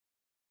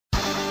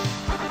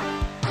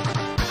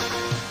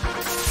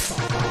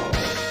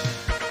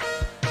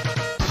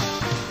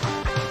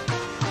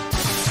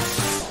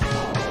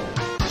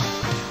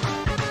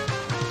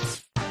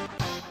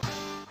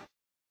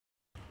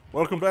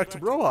Welcome back to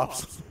Bro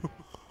Ops.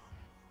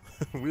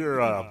 We're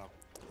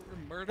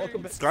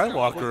Welcome back.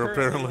 Skywalker We're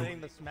apparently.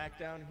 laying the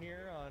smackdown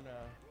here on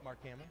Mark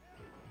Hamill.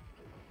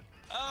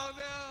 Oh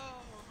no!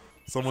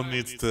 Someone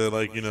needs to,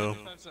 like, you know,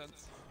 75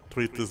 cents.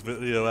 tweet this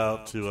video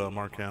out to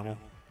Mark Hamill.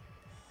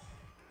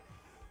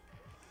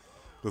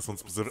 This one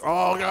specific.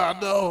 Oh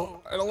God,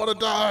 no! I don't want to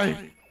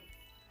die.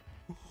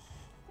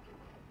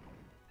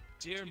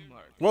 Dear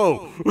Mark.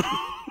 Whoa!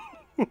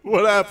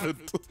 What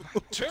happened?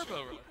 Turbo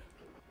Run.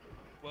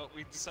 Well,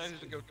 we decided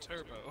to go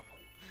turbo.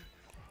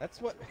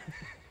 That's what.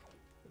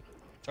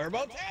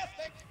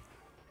 Turbo-tastic!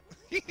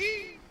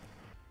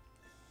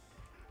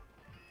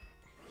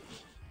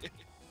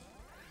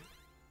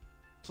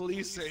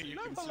 Please say you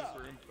can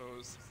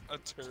superimpose a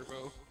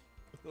turbo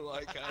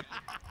icon.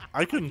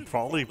 I can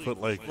probably put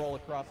like Roll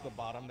across the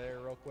bottom there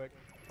real quick.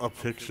 a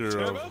picture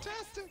of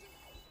Turbo-tastic!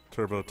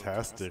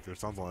 Turbo-tastic or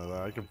something like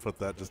that. I can put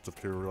that just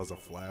appear as a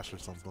flash or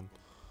something.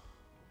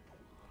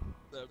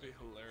 That'd be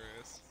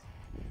hilarious.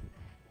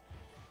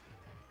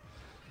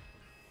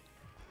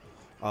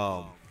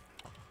 So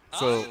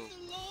I'm the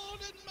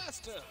Lord and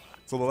Master.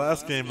 so the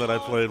last game that I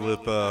played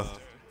with Bastards.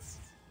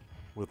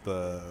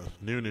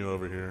 Nunu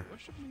over here,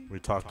 we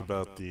talked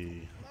about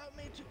the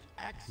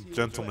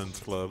Gentleman's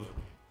Club,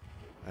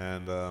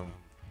 and Oh.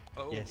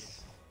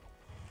 Yes.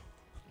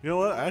 you know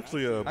what?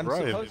 Actually, I'm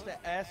Brian. supposed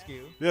to ask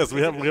you. Yes,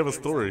 we have a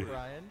story.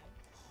 Brian,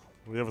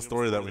 We have a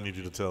story that we need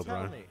you to tell, tell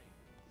Brian. me.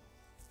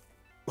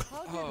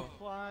 How did Oh.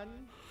 Juan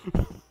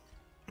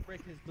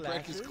break his glasses?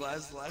 Break his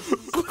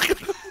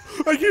glasses.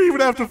 I can't even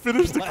have to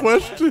finish the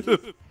question.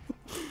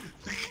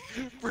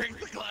 Break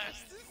the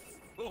glasses.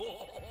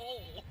 Oh.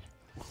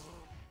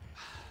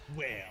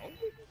 Well,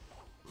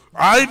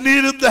 I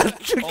needed that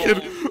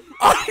chicken.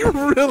 I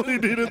really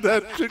needed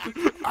that chicken.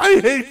 I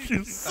hate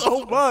you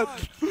so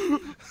much.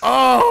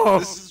 Oh.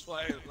 This is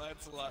why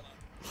Lancelot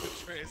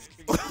betrays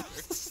King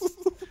Arthur.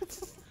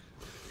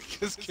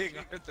 Because King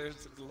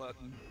Arthur's a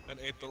glutton and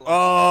ate the last.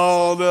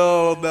 Oh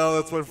no,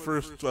 that's my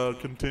first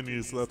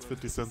continue, so that's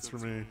 50 cents for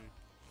me.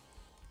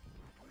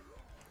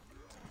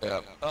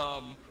 Yeah.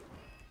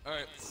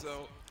 Alright,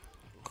 so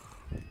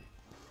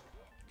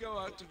go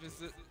out to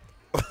visit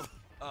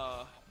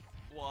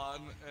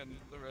Juan and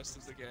the rest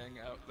of the gang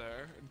out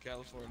there in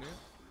California.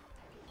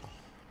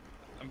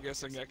 I'm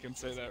guessing I can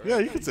say that right. Yeah,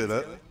 you can say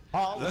that.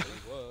 Hollywood.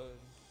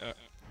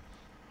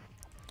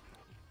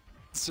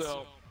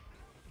 So,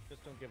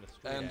 Just don't give a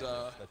straight And,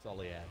 address, that's all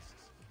he asks.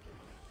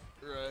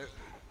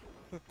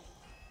 right.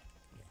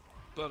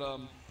 But,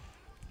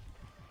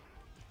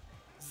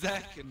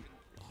 Zach and...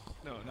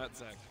 No, not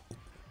Zach.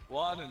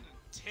 Juan and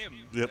Tim.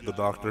 Yep, and the I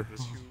doctor. went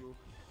to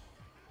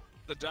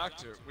the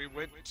doctor. We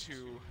went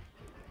to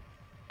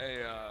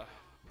a,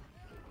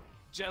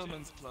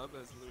 gentleman's club,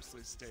 as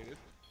loosely stated.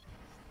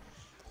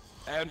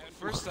 And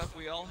first up,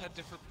 we all had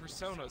different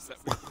personas that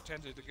we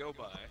pretended to go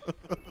by.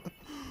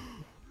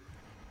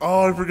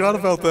 Oh, I forgot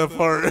about that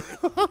part.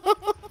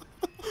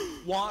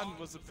 Juan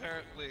was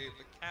apparently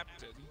the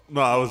captain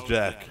No, I was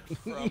Jack.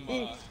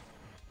 from,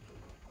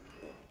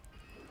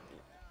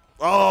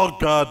 Oh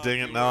God, dang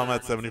it! Now I'm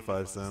at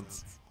 75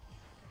 cents.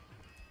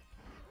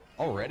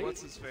 Already?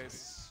 what's his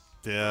face?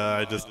 Yeah,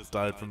 I just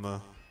died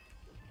from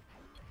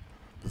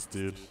this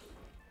dude.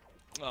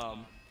 I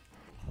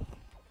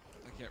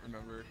can't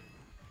remember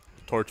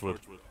Torchwood.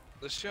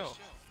 the show.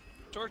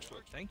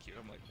 Torchwood, thank you.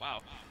 I'm like, wow.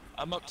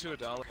 I'm up to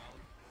 $1.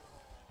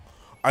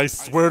 I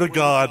swear to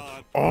God.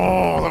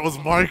 Oh, that was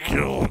my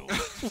kill.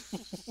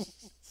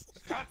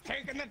 Stop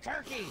taking the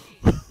turkey!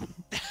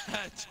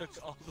 I took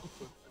all the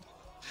food.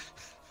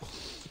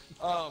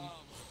 Oh,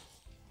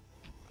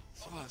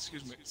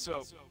 excuse me.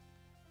 So,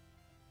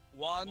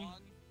 Juan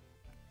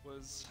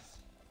was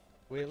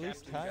We at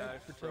least captain guy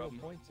tied for total from,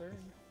 points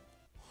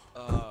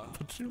earned.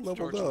 But you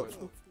leveled up.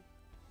 Torchwood.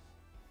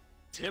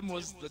 Tim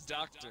was the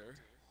doctor,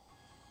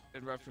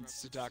 in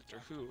reference to Doctor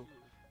Who,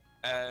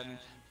 and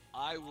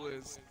I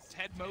was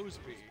Ted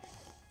Mosby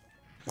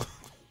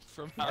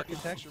from How to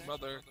Teach Your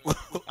Mother.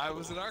 I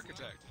was an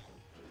architect,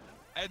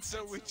 and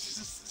so we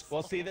just.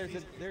 Well, see, there's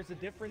a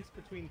difference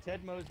between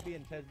Ted Mosby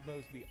and Ted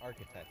Mosby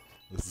Architect.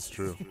 This is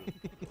true.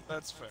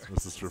 That's fair.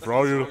 This is true. That For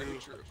all is you, very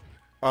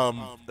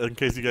true. in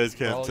case you guys For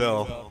can't all you,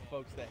 tell,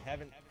 folks that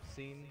haven't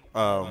seen.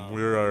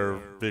 we are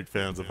big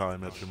fans of How I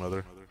Met Your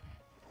Mother.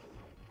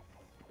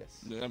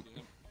 Yes. Yeah.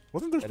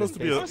 Wasn't there That is supposed to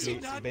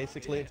be a?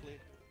 basically.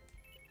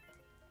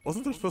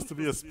 Wasn't there supposed to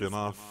be a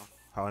spin-off,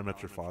 How I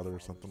Met Your Father or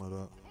something like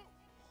that?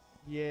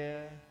 Yeah.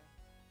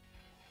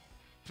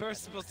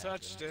 Percival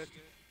touched it.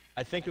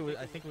 I think it was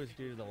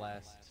due to the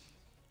last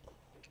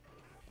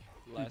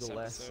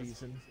Episode.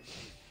 season.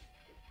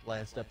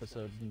 Last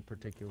episode in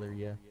particular,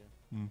 yeah.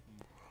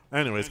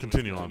 Anyways,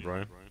 continue on,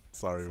 Brian.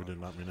 Sorry, we did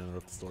not mean to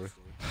interrupt the story.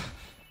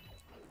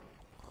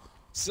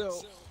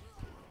 So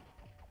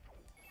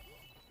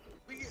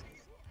we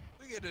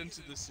get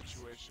into this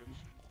situation,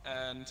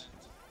 and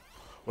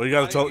Well, you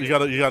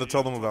gotta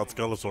tell them about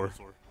Skeletor.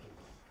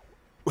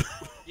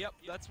 Yep,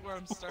 that's where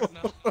I'm starting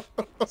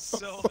out.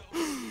 So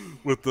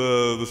With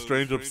the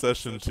strange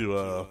obsession to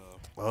oh,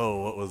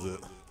 what was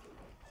it?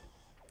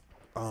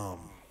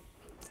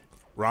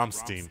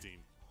 Rammstein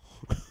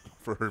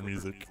for her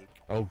music.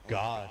 Oh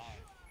gosh.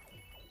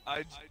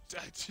 I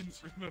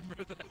didn't remember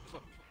that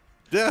one.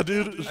 Yeah,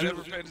 dude. I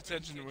never paid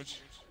attention to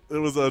which. It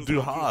was Du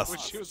Hast. When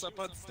she was up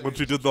on stage. When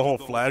she did the whole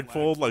flag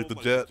fold, like the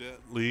Jet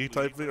Li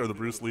type thing, or the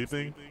Bruce Lee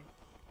thing,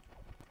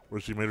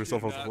 where she made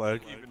herself a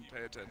flag. Even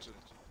pay attention.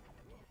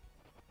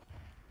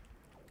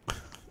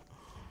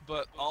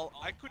 But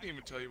I couldn't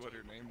even tell you what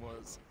her name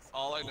was.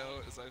 All I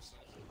know is I've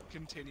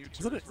continued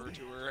to refer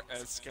to her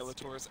as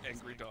Skeletor's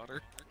angry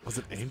daughter. Was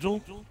it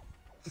Angel?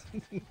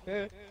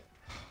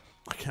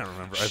 I can't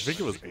remember. I think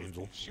it was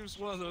Angel. She was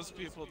one of those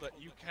people that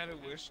you kind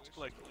of wished,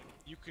 like,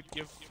 you could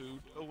give food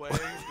away and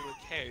be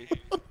like, hey,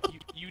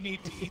 you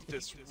need to eat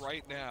this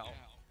right now.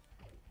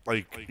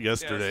 Like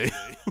yesterday.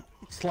 Yes.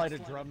 Slide a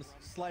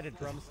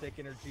drumstick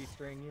in her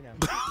G-string, you know.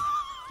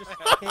 Just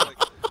Like,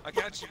 I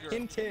got you, girl.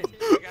 hint.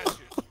 I got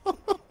you.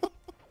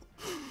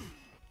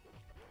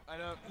 I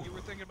know you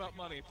were thinking about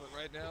money, but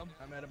right now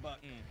I'm at a buck.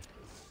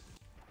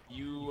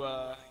 you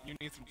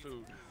need some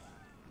food.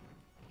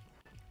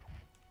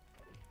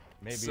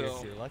 Maybe So-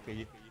 if you're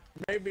lucky.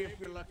 Maybe if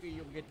you're lucky,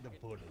 you'll get the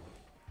pudding.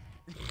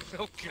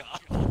 Oh God.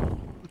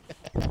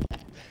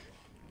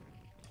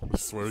 I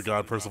swear to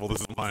God, Percival,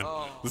 this is mine.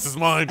 Oh. This is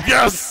mine.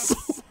 Yes!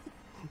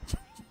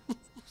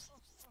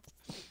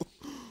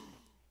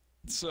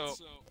 So,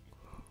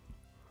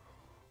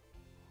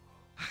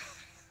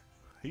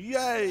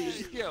 Yay!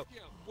 you know,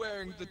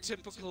 wearing the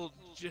typical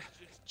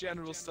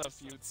general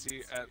stuff you'd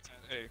see at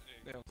a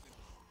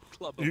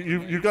club.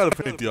 You gotta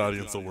paint the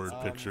audience a word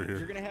picture You're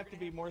here. gonna have to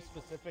be more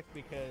specific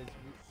because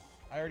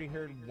I already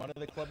heard one of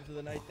the clubs of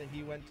the night that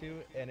he went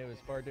to, and it was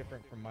far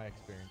different from my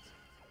experience.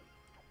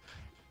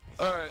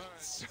 Alright,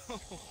 so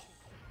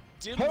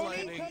dim Pony,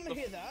 lighting. come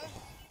hither.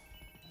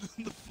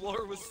 The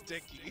floor was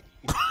sticky.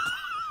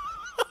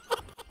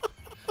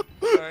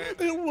 Alright.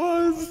 It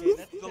was! Okay,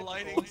 that's The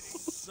lighting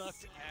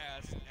sucked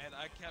ass, and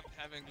I kept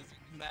having this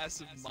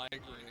massive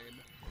migraine.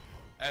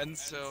 And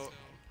so,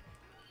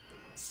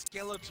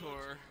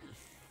 Skeletor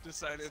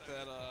decided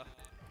that,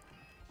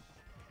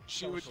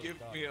 she would give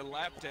me a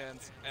lap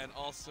dance and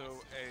also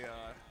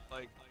a,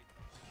 like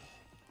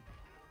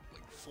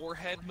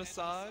forehead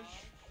massage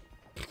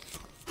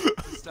to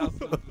stop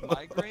the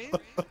migraine.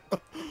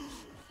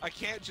 I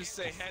can't just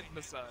say head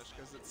massage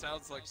because it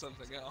sounds like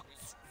something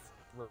else.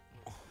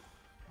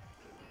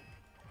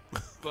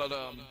 But,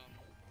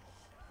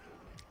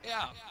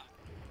 yeah.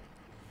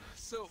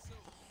 So,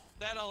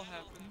 that all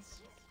happens.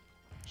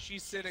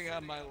 She's sitting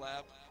on my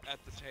lap at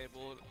the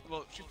table.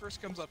 Well, she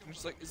first comes up and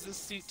she's like, is this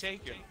seat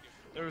taken?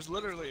 There was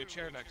literally a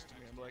chair next to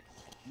me. I'm like,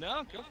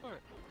 no, go for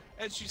it.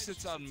 And she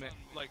sits on my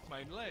leg,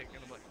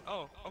 and I'm like,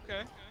 oh,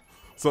 okay.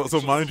 So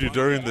mind you,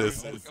 during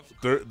this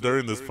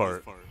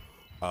part,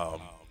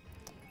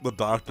 the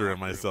doctor and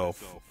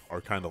myself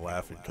are kind of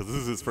laughing because this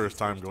is his first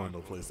time going to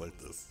a place like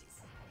this.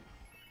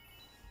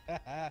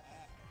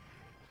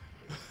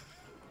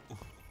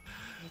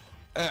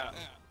 Yeah.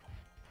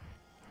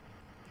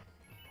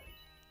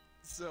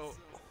 So,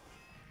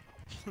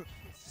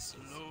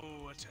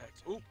 slow attack.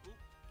 Oop,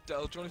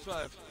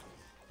 $1.25.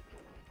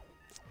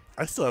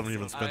 I still haven't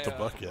even spent a I,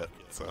 buck yet,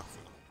 so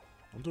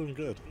I'm doing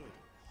good.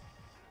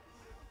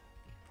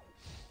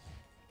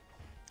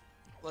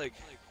 Like,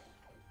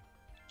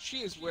 she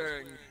is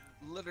wearing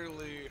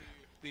literally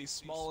the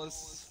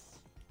smallest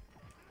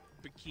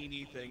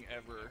bikini thing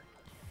ever.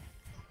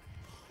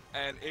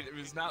 And it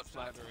was not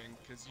flattering,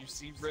 because you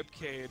see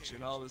ribcage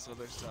and all this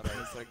other stuff,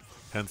 and it's like...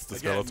 Hence the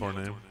again,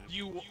 Skeletor name.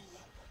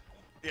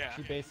 Yeah.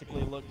 She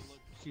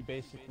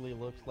basically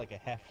looks like a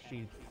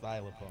half-sheathed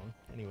xylophone.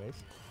 Anyways.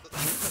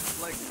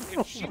 Like,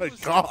 Oh if she my was...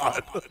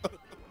 God!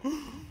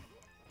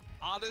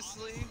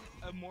 Honestly,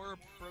 a more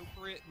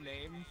appropriate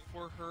name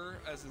for her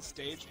as a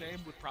stage name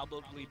would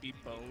probably be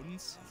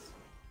Bones.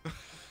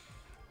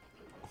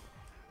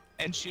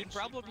 And she'd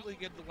probably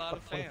get a lot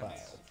of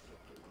fans.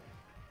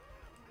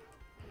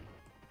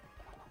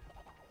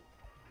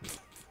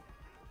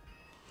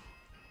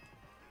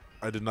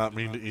 I did not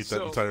mean to eat that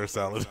So- entire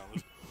salad.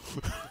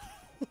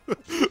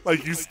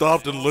 Like you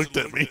stopped and looked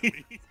at me.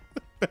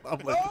 I'm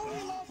like, Oh,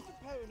 we lost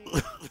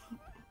the pony!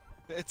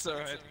 It's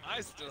alright,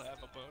 I still have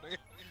a pony.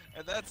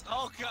 And that's...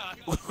 Oh God!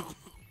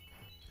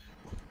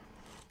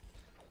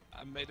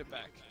 I made it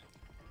back.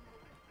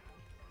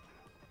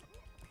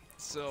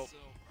 So...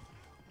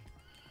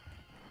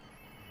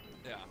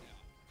 Yeah.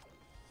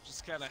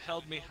 Just kind of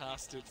held me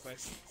hostage by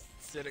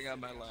sitting on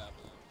my lap.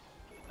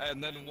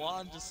 And then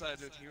Juan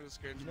decided he was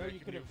going to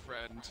make a new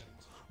friend.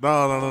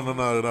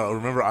 no.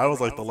 Remember, I was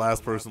like the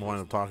last person to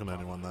wind up talking to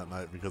anyone that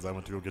night because I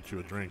went to go get you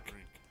a drink.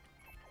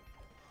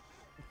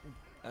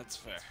 That's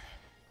fair.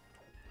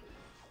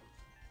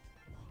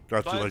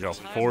 Got you By like the a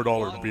time $4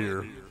 Juan-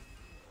 beer.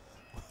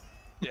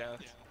 Yeah.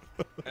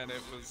 And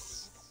it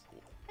was...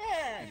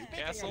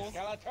 Newcastle?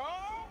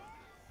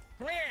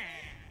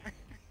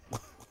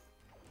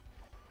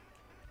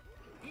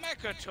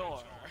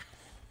 Mechator!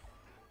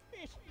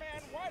 Beast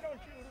man, why don't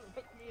you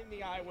look me in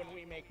the eye when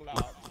we make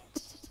love?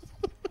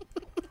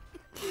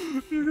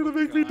 You're gonna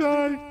make me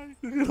die.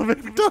 You're gonna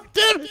make me die.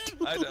 Damn damn it!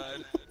 I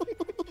died.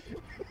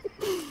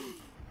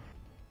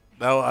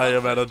 Now I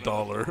am at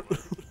 $1.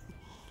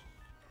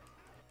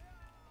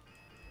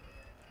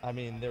 I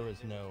mean, there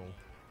was no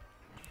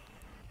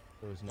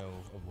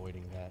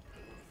avoiding that.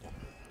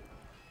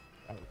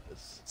 That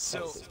was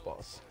this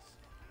boss.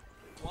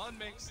 Juan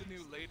makes a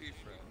new lady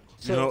friend.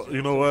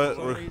 You know what?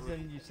 For some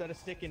reason, you set a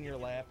stick in your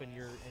lap and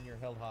you're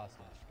held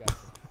hostage. Gotcha.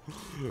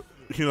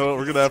 You know what?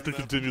 We're gonna have to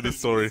continue this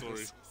story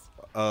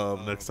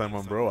next time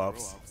on Bro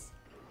Ops.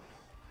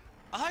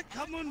 I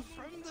come on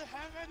from the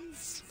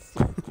heavens.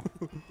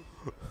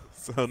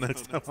 So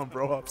next time on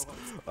Bro Ops,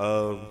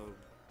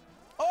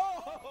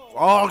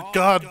 Oh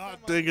God,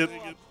 dang it!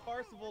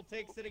 Parsifal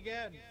takes it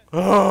again.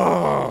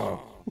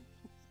 Oh.